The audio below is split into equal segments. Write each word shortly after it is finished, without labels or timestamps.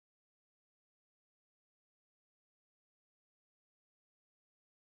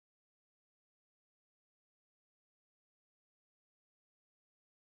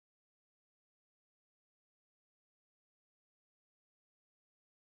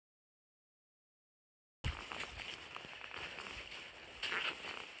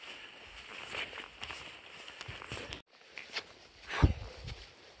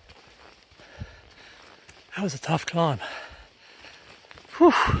That was a tough climb.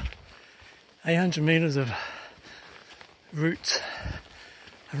 Whew. 800 meters of roots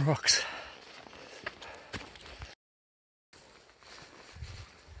and rocks.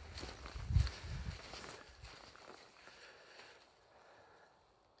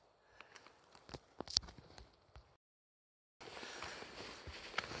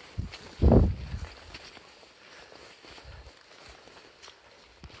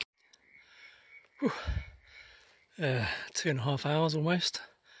 Whew. 2.5 hours almost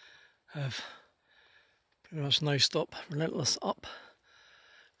of pretty much no stop, relentless up,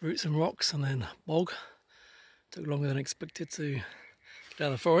 roots and rocks, and then bog. Took longer than expected to get out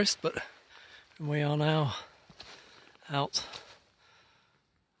of the forest, but we are now out,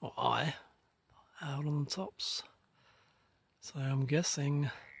 or out on the tops. So I'm guessing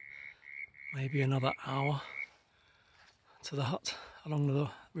maybe another hour to the hut along the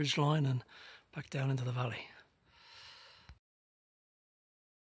ridge line and back down into the valley.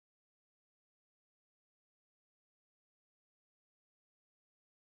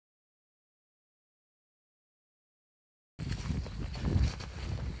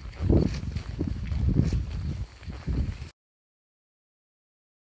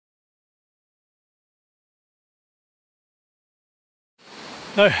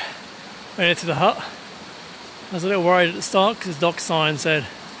 So, made it to the hut. I was a little worried at the start because the dock sign said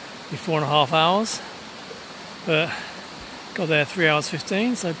 4.5 hours, but got there 3 hours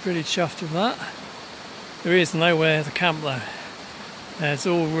 15, so pretty chuffed with that. There is nowhere to camp though. It's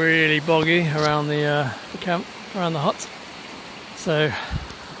all really boggy around the camp, around the hut. So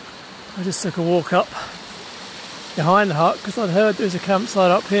I just took a walk up behind the hut because I'd heard there's a campsite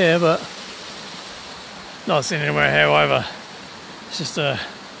up here, but not seen anywhere here either. It's just a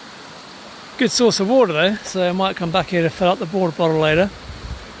good source of water though, so I might come back here to fill up the water bottle later.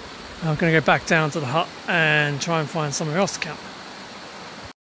 I'm going to go back down to the hut and try and find somewhere else to camp.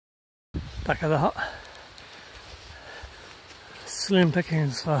 Back at the hut. Slim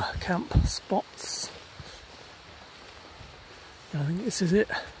pickings for camp spots. I think this is it.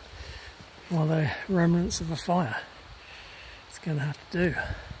 One of the remnants of a fire. It's going to have to do.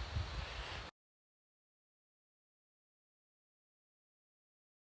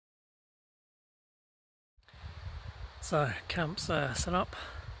 So camp's set up.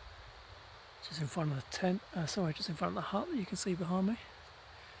 Just in front of the tent, just in front of the hut that you can see behind me.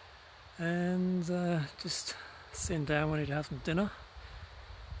 And just sitting down, ready to have some dinner.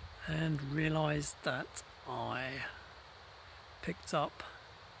 And realised that I picked up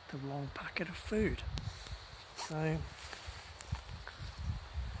the wrong packet of food. So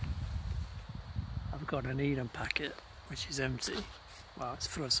I've got an Eden packet, which is empty. Well, it's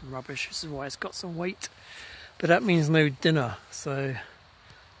full of some rubbish, which is why it's got some weight. But that means no dinner, so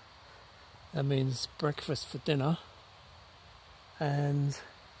that means breakfast for dinner, and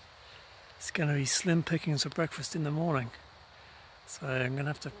it's going to be slim pickings for breakfast in the morning. So I'm going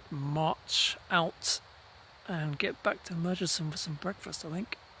to have to march out and get back to Murchison for some breakfast, I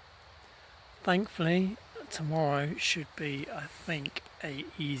think. Thankfully, tomorrow should be, I think, a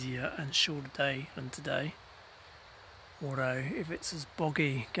easier and shorter day than today. Although, if it's as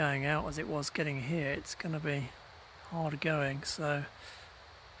boggy going out as it was getting here, it's going to be hard going. So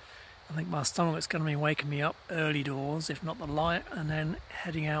I think my stomach's going to be waking me up early doors, if not the light, and then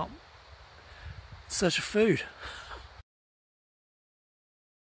heading out in search of food.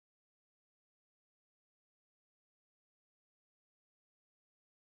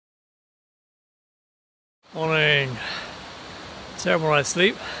 Morning. Terrible night's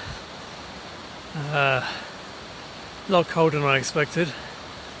sleep. A lot colder than I expected.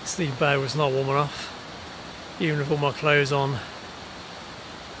 Sleeping bag was not warm enough. Even with all my clothes on.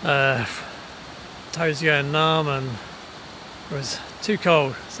 Toes going numb and it was too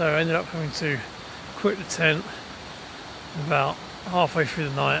cold. So I ended up having to quit the tent about halfway through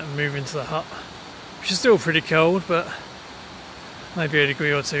the night and move into the hut. Which is still pretty cold, but maybe a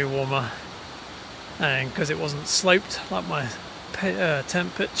degree or two warmer. And because it wasn't sloped like my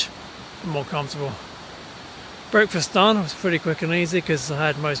tent pitch, more comfortable. Breakfast done. It was pretty quick and easy because I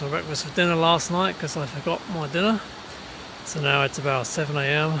had most of my breakfast for dinner last night because I forgot my dinner. So now it's about 7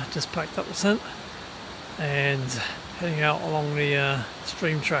 AM. Just packed up the tent and heading out along the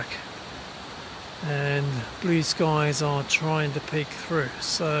stream track. And blue skies are trying to peek through,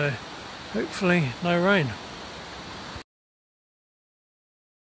 so hopefully no rain.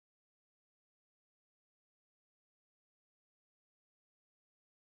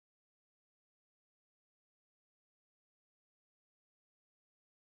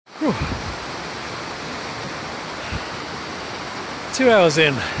 Whew. 2 hours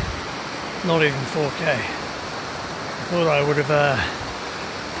in, not even 4K. thought I would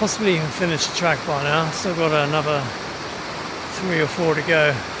have possibly even finished the track by now. Still got another 3 or 4 to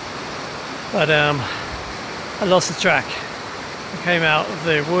go, but I lost the track. I came out of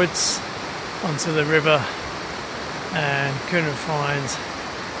the woods onto the river and couldn't find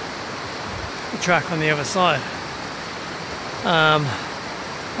the track on the other side. I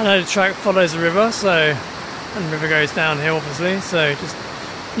know the track follows the river, and the river goes downhill obviously, so just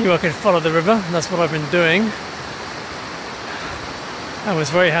knew I could follow the river, and that's what I've been doing. I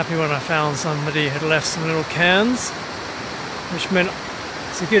was very happy when I found somebody had left some little cans, which meant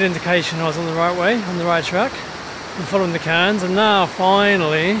it's a good indication I was on the right way, on the right track. I'm following the cans, and now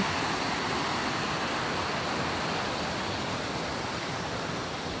finally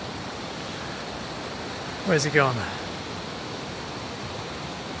where's it gone?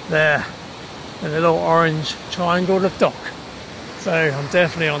 There, the little orange triangle of dock. So I'm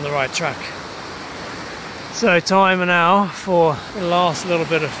definitely on the right track. So time now for the last little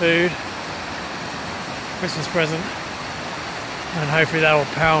bit of food, Christmas present, and hopefully that will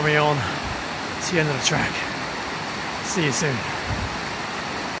power me on to the end of the track. See you soon.